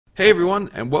Hey everyone,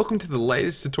 and welcome to the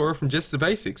latest tutorial from Just the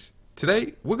Basics.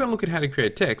 Today, we're going to look at how to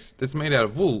create text that's made out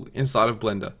of wool inside of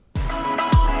Blender.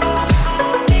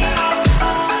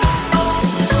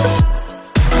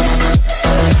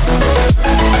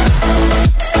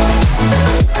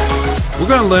 We're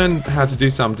going to learn how to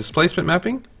do some displacement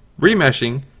mapping,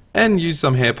 remeshing, and use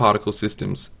some hair particle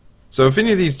systems. So if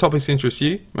any of these topics interest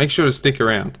you, make sure to stick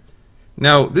around.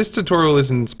 Now, this tutorial is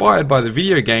inspired by the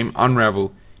video game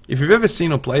Unravel. If you've ever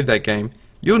seen or played that game,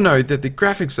 you'll know that the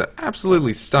graphics are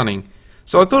absolutely stunning.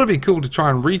 So I thought it'd be cool to try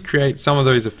and recreate some of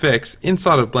those effects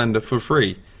inside of Blender for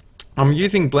free. I'm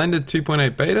using Blender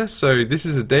 2.8 beta, so this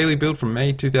is a daily build from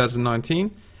May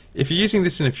 2019. If you're using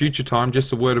this in a future time,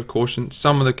 just a word of caution,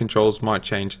 some of the controls might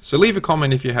change. So leave a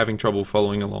comment if you're having trouble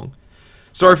following along.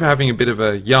 Sorry for having a bit of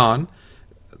a yarn.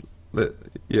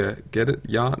 Yeah, get it?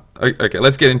 Yarn? Okay,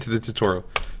 let's get into the tutorial.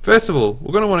 First of all,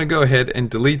 we're going to want to go ahead and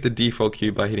delete the default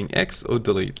cube by hitting X or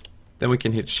delete. Then we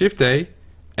can hit Shift A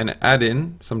and add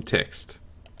in some text.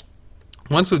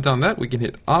 Once we've done that, we can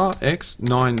hit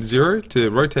RX90 to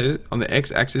rotate it on the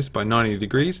X axis by 90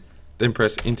 degrees, then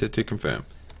press Enter to confirm.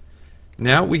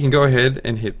 Now we can go ahead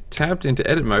and hit Tab into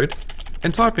edit mode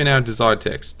and type in our desired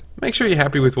text. Make sure you're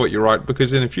happy with what you write,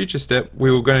 because in a future step we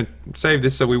were going to save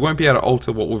this so we won't be able to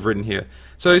alter what we've written here.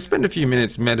 So spend a few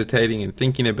minutes meditating and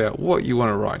thinking about what you want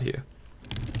to write here.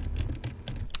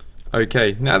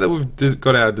 Okay, now that we've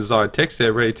got our desired text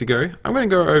there ready to go, I'm going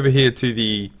to go over here to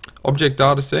the object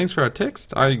data settings for our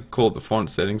text. I call it the font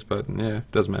settings, but yeah,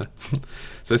 it doesn't matter.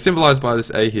 So symbolized by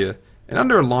this A here. And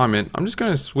under alignment, I'm just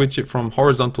going to switch it from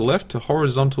horizontal left to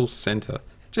horizontal center,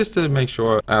 just to make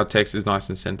sure our text is nice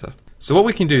and center. So what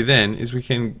we can do then is we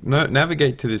can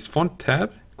navigate to this font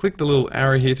tab, click the little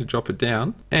arrow here to drop it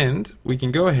down, and we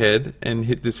can go ahead and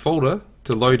hit this folder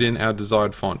to load in our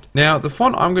desired font. Now the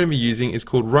font I'm going to be using is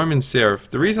called Roman Serif.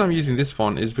 The reason I'm using this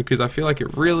font is because I feel like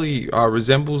it really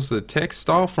resembles the text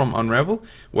style from Unravel.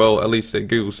 Well, at least a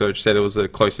Google search said it was the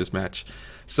closest match.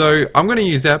 So I'm going to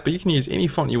use that, but you can use any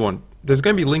font you want. There's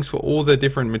going to be links for all the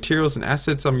different materials and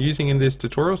assets I'm using in this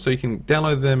tutorial, so you can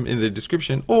download them in the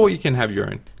description, or you can have your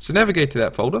own. So navigate to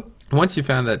that folder. Once you've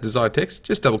found that desired text,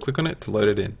 just double click on it to load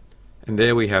it in. And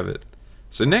there we have it.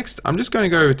 So next, I'm just going to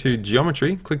go over to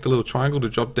geometry, click the little triangle to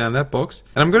drop down that box,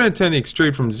 and I'm going to turn the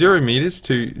extrude from 0 meters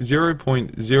to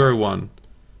 0.01.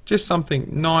 Just something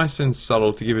nice and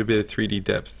subtle to give it a bit of 3D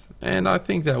depth. And I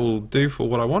think that will do for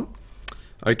what I want.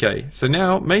 Okay, so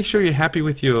now make sure you're happy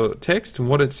with your text and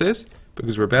what it says,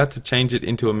 because we're about to change it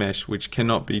into a mesh which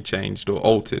cannot be changed or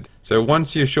altered. So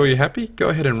once you're sure you're happy, go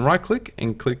ahead and right click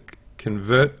and click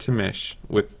convert to mesh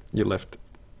with your left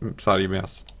side of your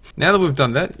mouse. Now that we've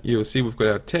done that, you'll see we've got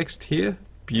our text here.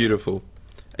 Beautiful.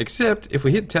 Except if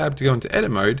we hit tab to go into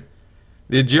edit mode,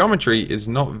 the geometry is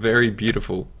not very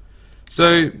beautiful.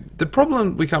 So the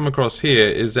problem we come across here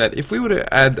is that if we were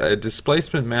to add a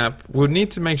displacement map, we'll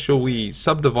need to make sure we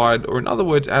subdivide, or in other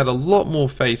words add a lot more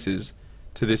faces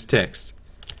to this text.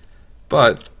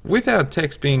 But with our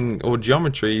text being, or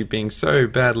geometry being so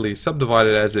badly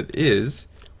subdivided as it is,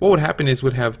 what would happen is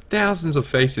we'd have thousands of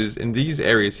faces in these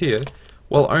areas here,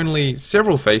 while only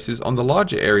several faces on the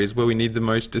larger areas where we need the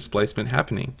most displacement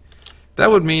happening.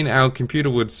 That would mean our computer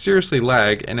would seriously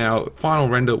lag and our final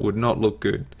render would not look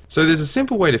good. So there's a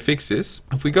simple way to fix this.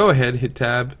 If we go ahead, hit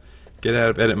tab, get out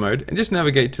of edit mode, and just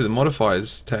navigate to the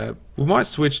modifiers tab, we might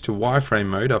switch to wireframe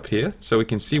mode up here so we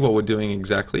can see what we're doing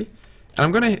exactly. And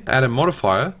I'm going to add a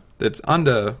modifier that's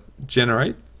under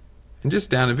generate, and just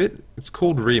down a bit, it's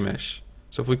called remesh.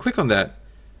 So if we click on that,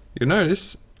 you'll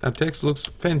notice our text looks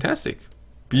fantastic.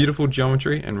 Beautiful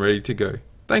geometry and ready to go.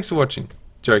 Thanks for watching.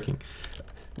 Joking.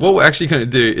 What we're actually going to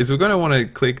do is we're going to want to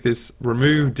click this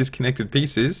remove disconnected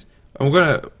pieces, and we're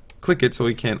going to click it so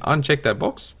we can uncheck that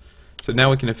box. So now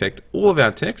we can affect all of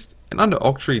our text, and under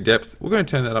octree depth we're going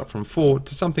to turn that up from 4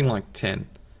 to something like 10.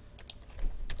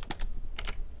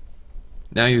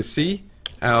 Now you'll see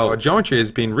our geometry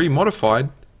has been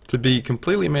remodified to be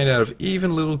completely made out of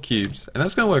even little cubes, and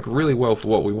that's going to work really well for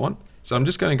what we want. So I'm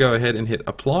just going to go ahead and hit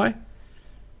apply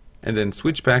and then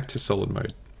switch back to solid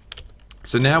mode.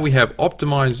 So now we have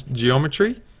optimized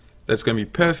geometry that's going to be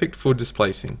perfect for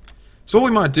displacing. So what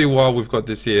we might do while we've got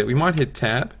this here, we might hit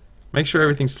tab, make sure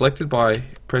everything's selected by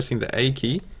pressing the A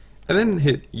key, and then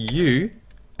hit U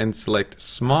and select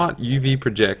Smart UV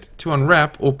Project to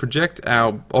unwrap or project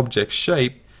our object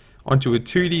shape onto a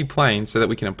 2D plane so that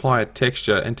we can apply a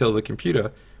texture and tell the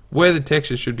computer where the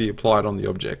texture should be applied on the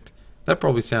object. That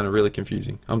probably sounded really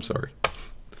confusing. I'm sorry.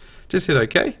 Just hit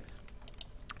OK.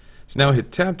 So now we'll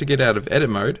hit tab to get out of edit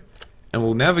mode, and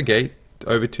we'll navigate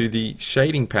over to the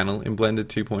shading panel in Blender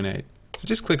 2.8. So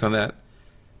just click on that,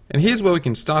 And here's where we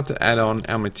can start to add on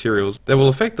our materials that will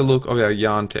affect the look of our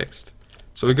yarn text.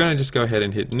 So we're going to just go ahead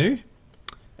and hit new,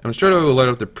 and straight away we'll load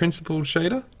up the principled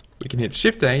shader. We can hit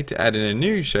Shift A to add in a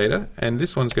new shader, and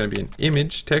this one's going to be an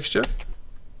image texture.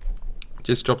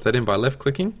 Just drop that in by left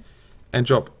clicking and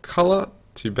drop color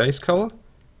to base color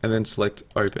and then select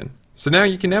open. So now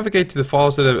you can navigate to the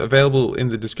files that are available in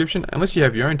the description unless you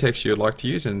have your own texture you'd like to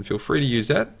use, and feel free to use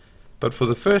that. But for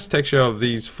the first texture of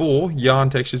these 4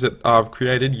 yarn textures that I've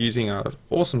created using an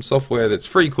awesome software that's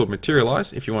free called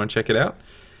Materialize, if you want to check it out,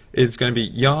 it's going to be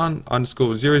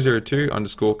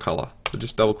yarn_002_color. So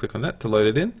just double click on that to load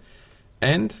it in,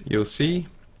 and you'll see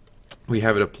we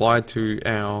have it applied to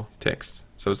our text.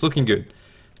 So it's looking good.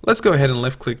 Let's go ahead and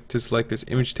left click to select this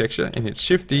image texture and hit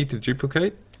Shift D to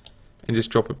duplicate and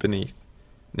just drop it beneath.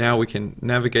 Now we can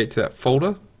navigate to that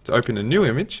folder to open a new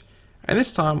image, and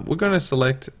this time we're going to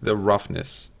select the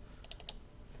roughness.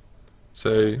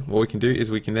 So what we can do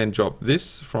is we can then drop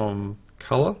this from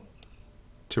color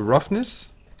to roughness,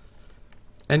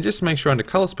 and just make sure under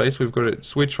color space we've got it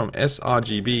switch from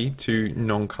sRGB to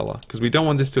non-color, because we don't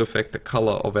want this to affect the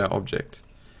color of our object.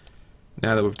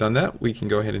 Now that we've done that, we can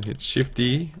go ahead and hit Shift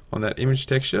D on that image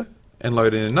texture and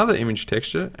load in another image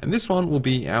texture, and this one will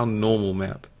be our normal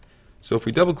map. So if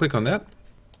we double click on that,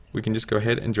 we can just go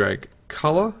ahead and drag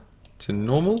color to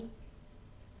normal,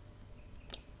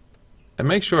 and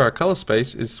make sure our color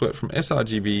space is swept from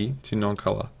sRGB to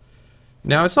non-color.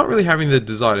 Now it's not really having the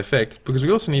desired effect because we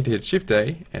also need to hit Shift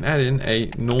A and add in a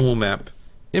normal map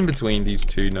in between these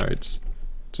 2 nodes.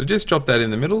 So just drop that in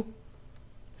the middle,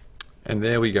 and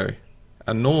there we go.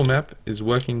 Our normal map is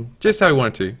working just how we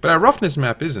want it to, but our roughness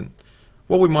map isn't.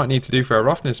 What we might need to do for our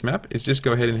roughness map is just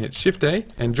go ahead and hit Shift A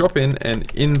and drop in an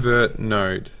invert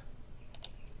node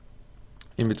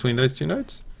in between those 2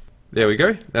 nodes. There we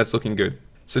go, that's looking good.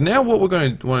 So now what we're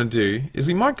going to want to do is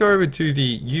we might go over to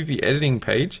the UV editing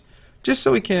page just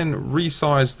so we can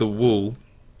resize the wool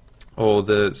or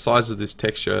the size of this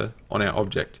texture on our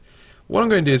object. What I'm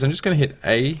going to do is I'm just going to hit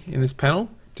A in this panel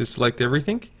to select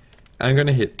everything, and I'm going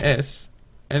to hit S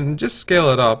and just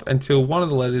scale it up until one of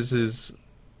the letters is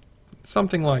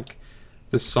something like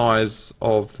the size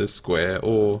of the square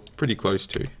or pretty close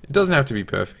to. It doesn't have to be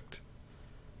perfect.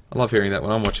 I love hearing that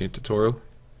when I'm watching a tutorial,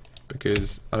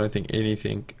 because I don't think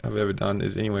anything I've ever done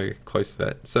is anywhere close to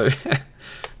that. So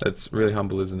that's really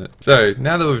humble, isn't it? So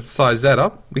now that we've sized that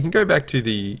up, we can go back to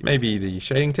maybe the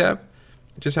shading tab,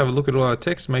 just have a look at all our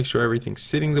text, make sure everything's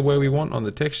sitting the way we want on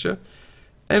the texture,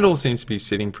 and it all seems to be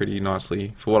sitting pretty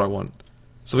nicely for what I want.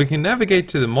 So we can navigate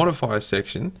to the modifier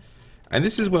section, and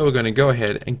this is where we're going to go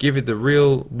ahead and give it the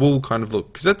real wool kind of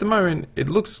look, because at the moment it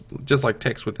looks just like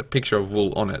text with a picture of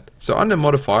wool on it. So under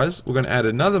modifiers, we're going to add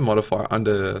another modifier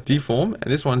under deform, and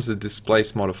this one's the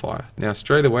displace modifier. Now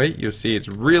straight away you'll see it's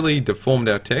really deformed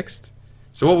our text.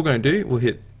 So what we're going to do, we'll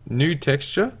hit new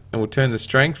texture and we'll turn the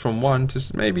strength from 1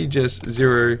 to maybe just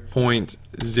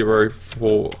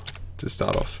 0.04 to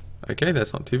start off. Okay,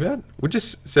 that's not too bad. We'll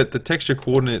just set the texture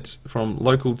coordinates from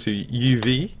local to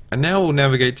UV, and now we'll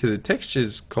navigate to the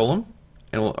textures column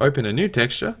and we'll open a new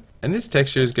texture, and this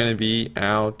texture is going to be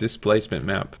our displacement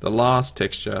map, the last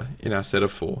texture in our set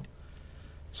of 4.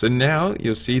 So now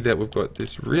you'll see that we've got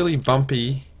this really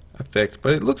bumpy effect,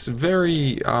 but it looks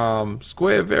very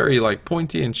square, very like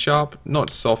pointy and sharp, not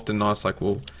soft and nice like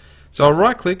wool. So I'll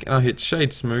right click and I'll hit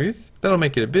shade smooth. That'll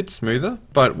make it a bit smoother,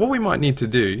 but what we might need to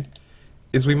do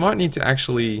is we might need to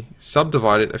actually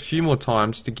subdivide it a few more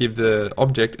times to give the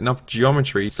object enough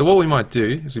geometry. So what we might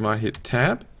do is we might hit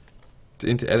tab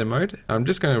into edit mode. I'm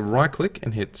just going to right click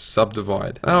and hit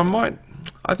subdivide. And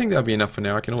I think that'll be enough for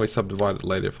now. I can always subdivide it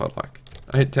later if I'd like.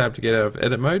 I hit tab to get out of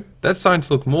edit mode. That's starting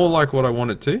to look more like what I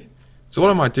want it to. So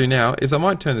what I might do now is I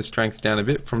might turn the strength down a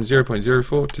bit from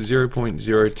 0.04 to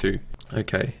 0.02.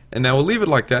 Okay, and now we'll leave it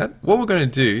like that. What we're going to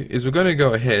do is we're going to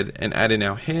go ahead and add in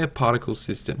our hair particle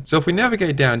system. So if we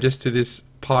navigate down just to this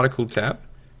particle tab,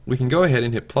 we can go ahead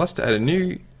and hit plus to add a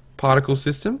new particle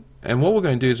system. And what we're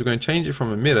going to do is we're going to change it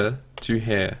from emitter to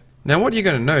hair. Now what you're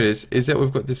going to notice is that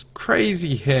we've got this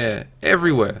crazy hair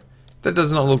everywhere. That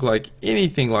does not look like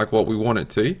anything like what we want it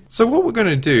to. So what we're going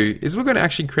to do is we're going to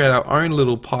actually create our own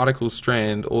little particle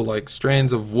strand, or like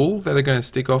strands of wool that are going to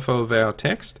stick off of our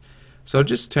text. So I'll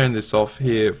just turn this off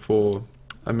here for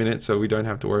a minute so we don't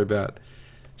have to worry about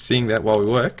seeing that while we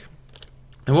work.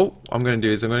 And what I'm going to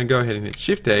do is I'm going to go ahead and hit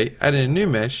Shift A, add in a new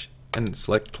mesh, and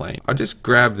select plane. I'll just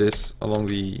grab this along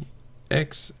the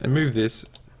X and move this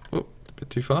a bit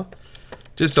too far,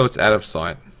 just so it's out of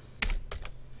sight.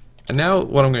 And now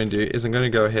what I'm going to do is I'm going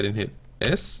to go ahead and hit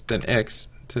S, then X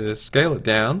to scale it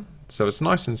down so it's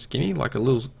nice and skinny like a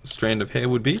little strand of hair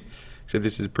would be. So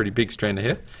this is a pretty big strand of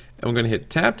hair. And we're going to hit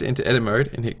Tab to enter edit mode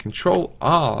and hit Control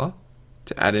R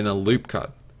to add in a loop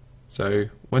cut. So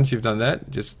once you've done that,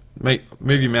 just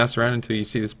move your mouse around until you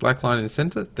see this black line in the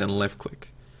center, then left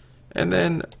click. And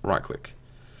then right click.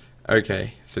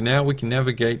 Okay, so now we can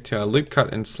navigate to our loop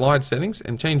cut and slide settings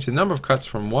and change the number of cuts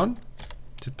from 1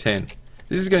 to 10.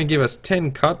 This is going to give us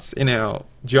 10 cuts in our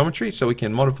geometry, so we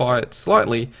can modify it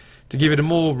slightly to give it a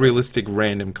more realistic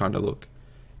random kind of look.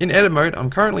 In edit mode,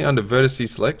 I'm currently under vertice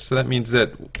select, so that means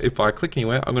that if I click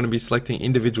anywhere, I'm going to be selecting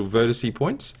individual vertice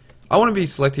points. I want to be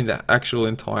selecting the actual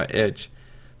entire edge.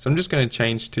 So I'm just going to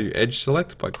change to edge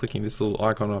select by clicking this little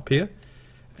icon up here.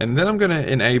 And then I'm going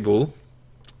to enable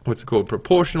what's called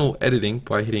proportional editing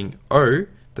by hitting O,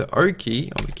 the O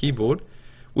key on the keyboard,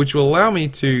 which will allow me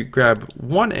to grab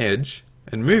one edge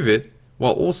and move it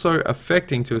while also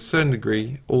affecting to a certain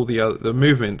degree all the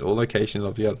movement or location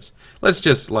of the others. Let's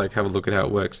just have a look at how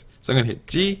it works. So I'm going to hit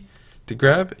G to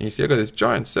grab, and you see I've got this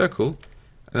giant circle,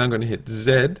 and I'm going to hit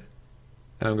Z, and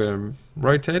I'm going to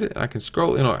rotate it, and I can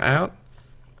scroll in or out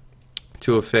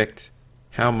to affect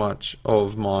how much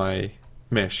of my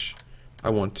mesh I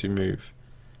want to move.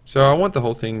 So I want the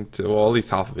whole thing to, or at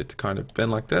least half of it, to kind of bend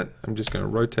like that. I'm just going to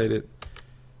rotate it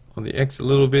on the X a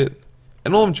little bit.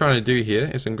 And all I'm trying to do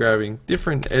here is I'm grabbing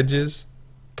different edges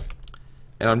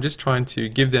and I'm just trying to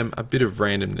give them a bit of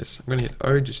randomness. I'm going to hit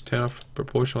O, just turn off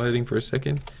proportional editing for a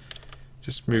second.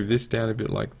 Just move this down a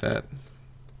bit like that.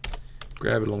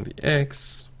 Grab it along the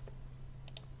X.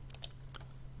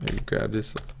 Maybe grab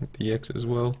this along the X as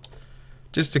well.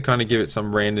 Just to kind of give it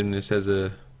some randomness as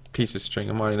a piece of string.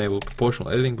 I might enable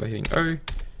proportional editing by hitting O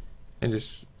and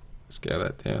just scale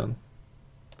that down.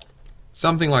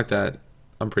 Something like that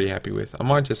I'm pretty happy with. I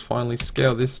might just finally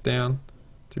scale this down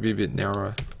to be a bit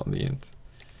narrower on the end.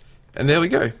 And there we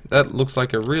go. That looks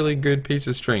like a really good piece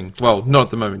of string. Well, not at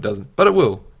the moment, doesn't, but it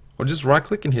will. I'll just right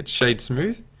click and hit Shade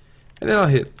Smooth, and then I'll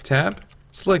hit Tab,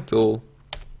 Select All,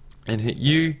 and hit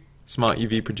U, Smart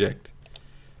UV Project.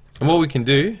 And what we can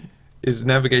do is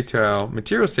navigate to our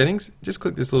material settings, just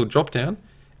click this little drop down,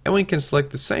 and we can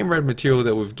select the same red material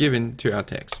that we've given to our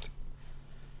text.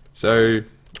 So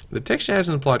the texture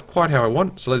hasn't applied quite how I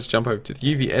want, so let's jump over to the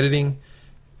UV editing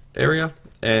area,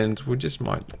 and we just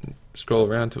might scroll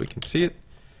around until we can see it.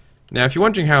 Now if you're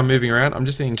wondering how I'm moving around, I'm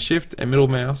just hitting Shift and middle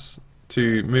mouse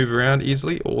to move around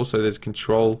easily. Also there's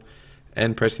Control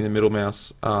and pressing the middle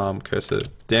mouse cursor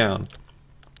down.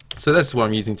 So that's what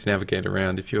I'm using to navigate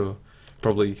around. If you're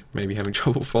probably maybe having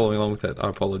trouble following along with that, I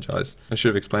apologize. I should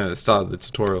have explained at the start of the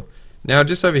tutorial. Now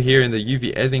just over here in the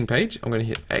UV editing page, I'm going to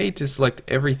hit A to select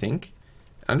everything.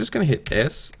 I'm just going to hit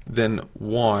S, then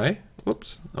Y.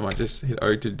 Whoops, I might just hit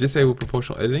O to disable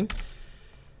proportional editing.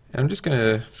 And I'm just going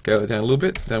to scale it down a little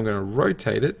bit. Then I'm going to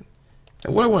rotate it.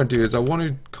 And what I want to do is I want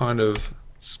to kind of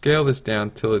scale this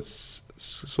down till it's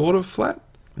sort of flat.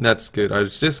 And that's good. I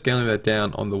was just scaling that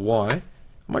down on the Y. I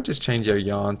might just change our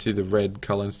yarn to the red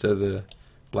color instead of the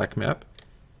black map.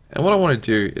 And what I want to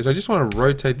do is I just want to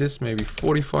rotate this maybe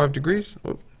 45 degrees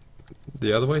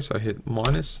the other way. So I hit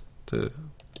minus to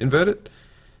invert it.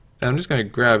 And I'm just going to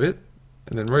grab it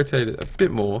and then rotate it a bit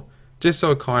more, just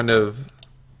so it kind of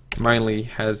mainly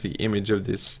has the image of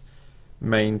this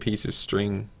main piece of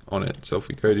string on it. So if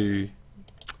we go to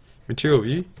material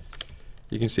view,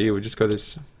 you can see we just got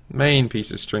this main piece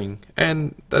of string,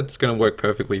 and that's going to work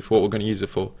perfectly for what we're going to use it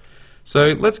for.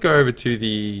 So let's go over to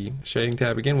the shading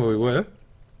tab again where we were,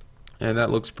 and that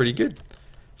looks pretty good.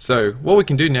 So what we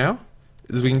can do now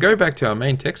is we can go back to our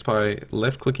main text by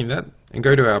left clicking that and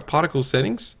go to our particle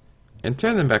settings and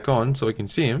turn them back on so we can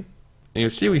see them. And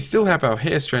you'll see we still have our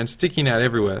hair strands sticking out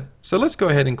everywhere. So let's go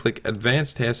ahead and click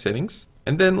Advanced Hair Settings,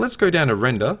 and then let's go down to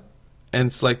Render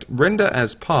and select Render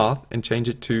as Path and change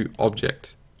it to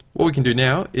Object. What we can do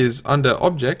now is under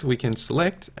Object we can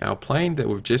select our plane that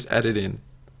we've just added in.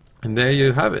 And there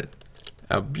you have it.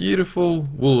 Our beautiful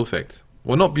wool effect.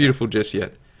 Well, not beautiful just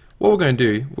yet. What we're going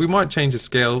to do, we might change the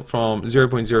scale from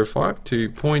 0.05 to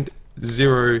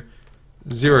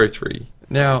 0.003.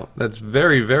 Now that's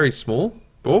very, very small.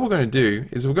 But what we're going to do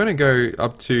is we're going to go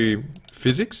up to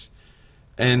Physics,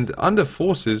 and under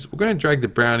Forces we're going to drag the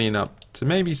Brownian up to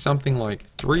maybe something like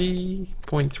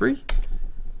 3.3.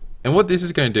 And what this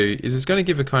is going to do is it's going to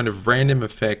give a kind of random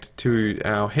effect to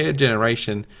our hair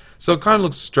generation, so it kind of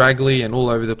looks straggly and all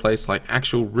over the place like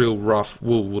actual real rough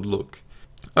wool would look.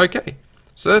 Okay,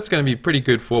 so that's going to be pretty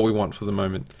good for what we want for the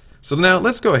moment. So now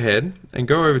let's go ahead and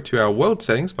go over to our world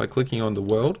settings by clicking on the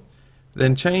world,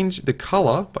 then change the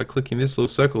color by clicking this little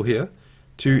circle here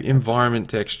to environment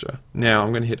texture. Now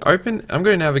I'm going to hit open. I'm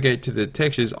going to navigate to the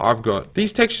textures I've got.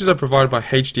 These textures are provided by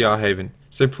HDR Haven,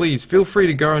 so please feel free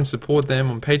to go and support them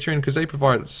on Patreon because they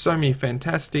provide so many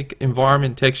fantastic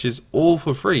environment textures all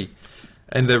for free,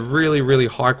 and they're really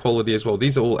high quality as well.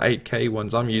 These are all 8K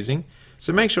ones I'm using,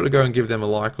 so make sure to go and give them a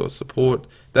like or support.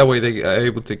 That way they are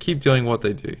able to keep doing what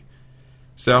they do.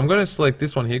 So I'm going to select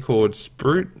this one here called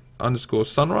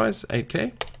Sprute_Sunrise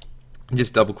 8K and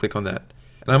just double click on that.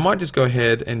 And I might just go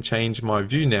ahead and change my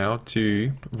view now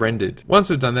to rendered. Once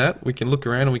we've done that, we can look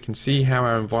around and we can see how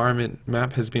our environment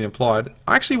map has been applied.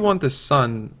 I actually want the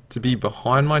sun to be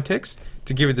behind my text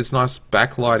to give it this nice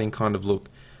backlighting kind of look.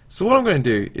 So what I'm going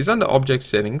to do is under object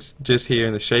settings, just here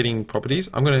in the shading properties,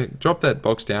 I'm going to drop that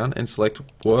box down and select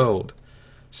world.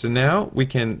 So now we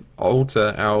can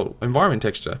alter our environment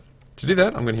texture. To do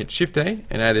that, I'm going to hit Shift A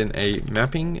and add in a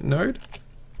mapping node.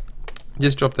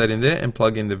 Just drop that in there and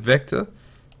plug in the vector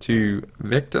to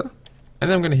vector, and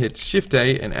then I'm going to hit Shift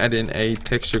A and add in a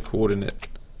texture coordinate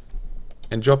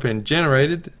and drop in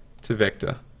generated to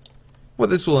vector.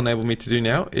 What this will enable me to do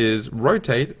now is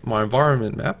rotate my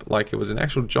environment map like it was an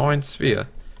actual giant sphere.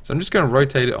 So I'm just going to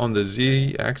rotate it on the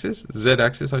Z axis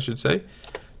I should say,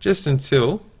 just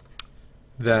until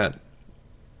that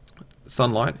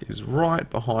sunlight is right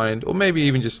behind, or maybe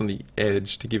even just on the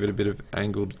edge to give it a bit of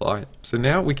angled light. So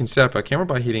now we can set up our camera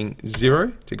by hitting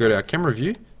 0 to go to our camera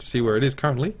view to see where it is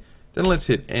currently. Then let's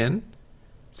hit N,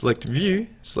 select view,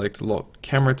 select lock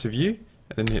camera to view,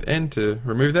 and then hit N to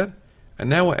remove that. And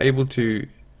now we're able to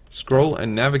scroll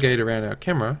and navigate around our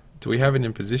camera till we have it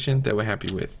in position that we're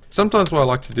happy with. Sometimes what I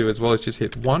like to do as well is just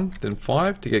hit 1 then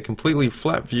 5 to get completely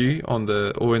flat view on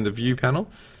the in the view panel,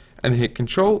 and then hit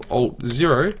Control Alt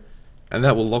 0, and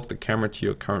that will lock the camera to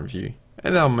your current view,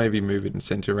 and that'll maybe move it and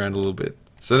center around a little bit.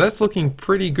 So that's looking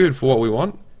pretty good for what we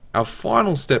want. Our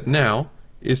final step now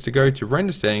is to go to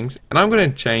render settings, and I'm going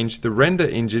to change the render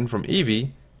engine from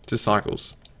Eevee to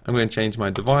cycles. I'm going to change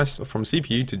my device from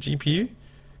CPU to GPU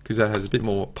because that has a bit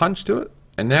more punch to it.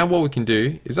 And now what we can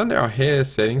do is under our hair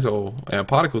settings or our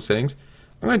particle settings,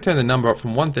 I'm going to turn the number up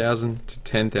from 1000 to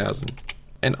 10,000.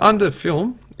 And under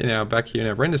film, back here in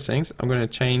our render settings, I'm going to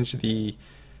change the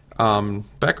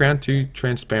background to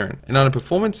transparent. And under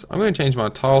performance, I'm going to change my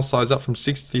tile size up from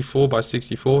 64 by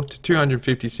 64 to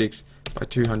 256 by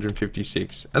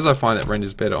 256, as I find that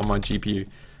renders better on my GPU.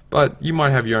 But you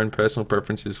might have your own personal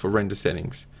preferences for render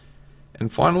settings.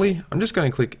 And finally, I'm just going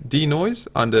to click denoise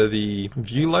under the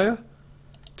view layer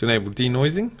to enable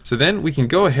denoising. So then we can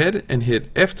go ahead and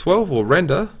hit F12 or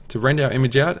render to render our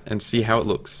image out and see how it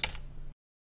looks.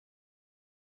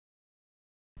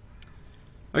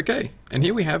 Okay, and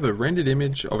here we have a rendered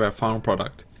image of our final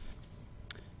product.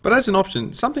 But as an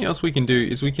option, something else we can do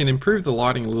is we can improve the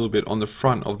lighting a little bit on the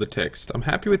front of the text. I'm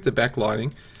happy with the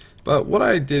backlighting, but what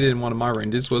I did in one of my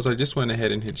renders was I just went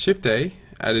ahead and hit Shift A,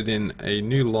 added in a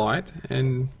new light,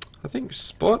 and I think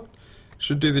Spot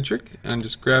should do the trick, and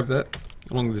just grab that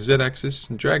along the Z axis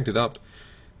and dragged it up,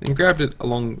 then grabbed it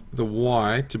along the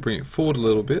Y to bring it forward a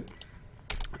little bit,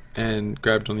 and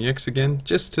grabbed on the X again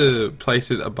just to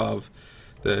place it above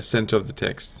the center of the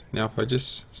text. Now if I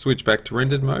just switch back to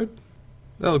rendered mode,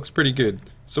 that looks pretty good.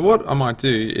 So what I might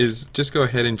do is just go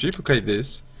ahead and duplicate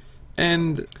this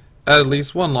and add at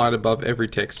least one light above every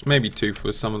text, maybe two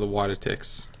for some of the wider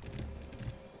texts.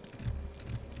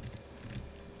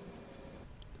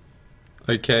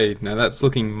 Okay, now that's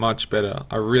looking much better.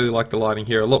 I really like the lighting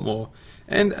here a lot more.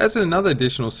 And as another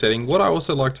additional setting, what I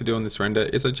also like to do on this render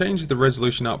is I change the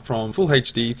resolution up from Full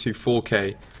HD to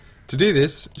 4K. To do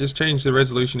this, just change the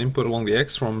resolution input along the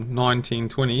X from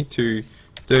 1920 to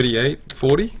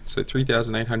 3840, so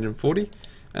 3840,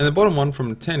 and the bottom one from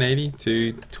 1080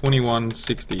 to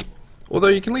 2160. Although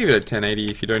you can leave it at 1080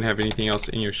 if you don't have anything else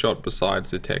in your shot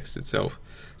besides the text itself.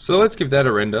 So let's give that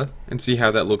a render and see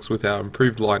how that looks with our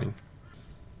improved lighting.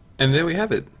 And there we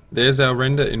have it. There's our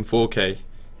render in 4K.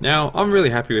 Now, I'm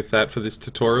really happy with that for this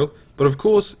tutorial, but of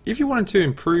course, if you wanted to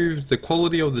improve the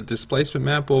quality of the displacement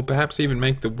map or perhaps even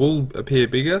make the wool appear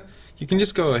bigger, you can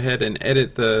just go ahead and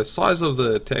edit the size of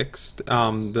the text,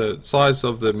 the size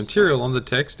of the material on the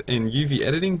text in UV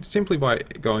editing simply by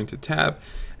going to tab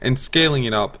and scaling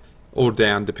it up or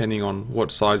down depending on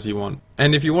what size you want.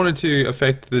 And if you wanted to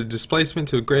affect the displacement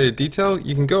to a greater detail,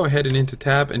 you can go ahead and into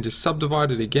tab and just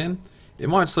subdivide it again. It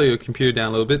might slow your computer down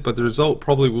a little bit, but the result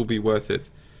probably will be worth it.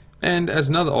 And as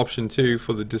another option too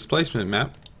for the displacement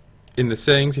map, in the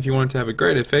settings, if you wanted to have a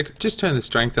great effect, just turn the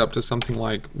strength up to something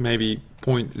like maybe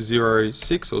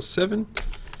 0.06 or 7,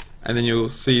 and then you'll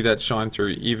see that shine through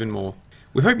even more.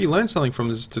 We hope you learned something from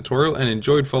this tutorial and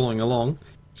enjoyed following along.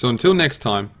 So until next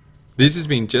time, This has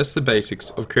been just the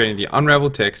basics of creating the Unravel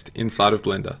text inside of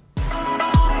Blender.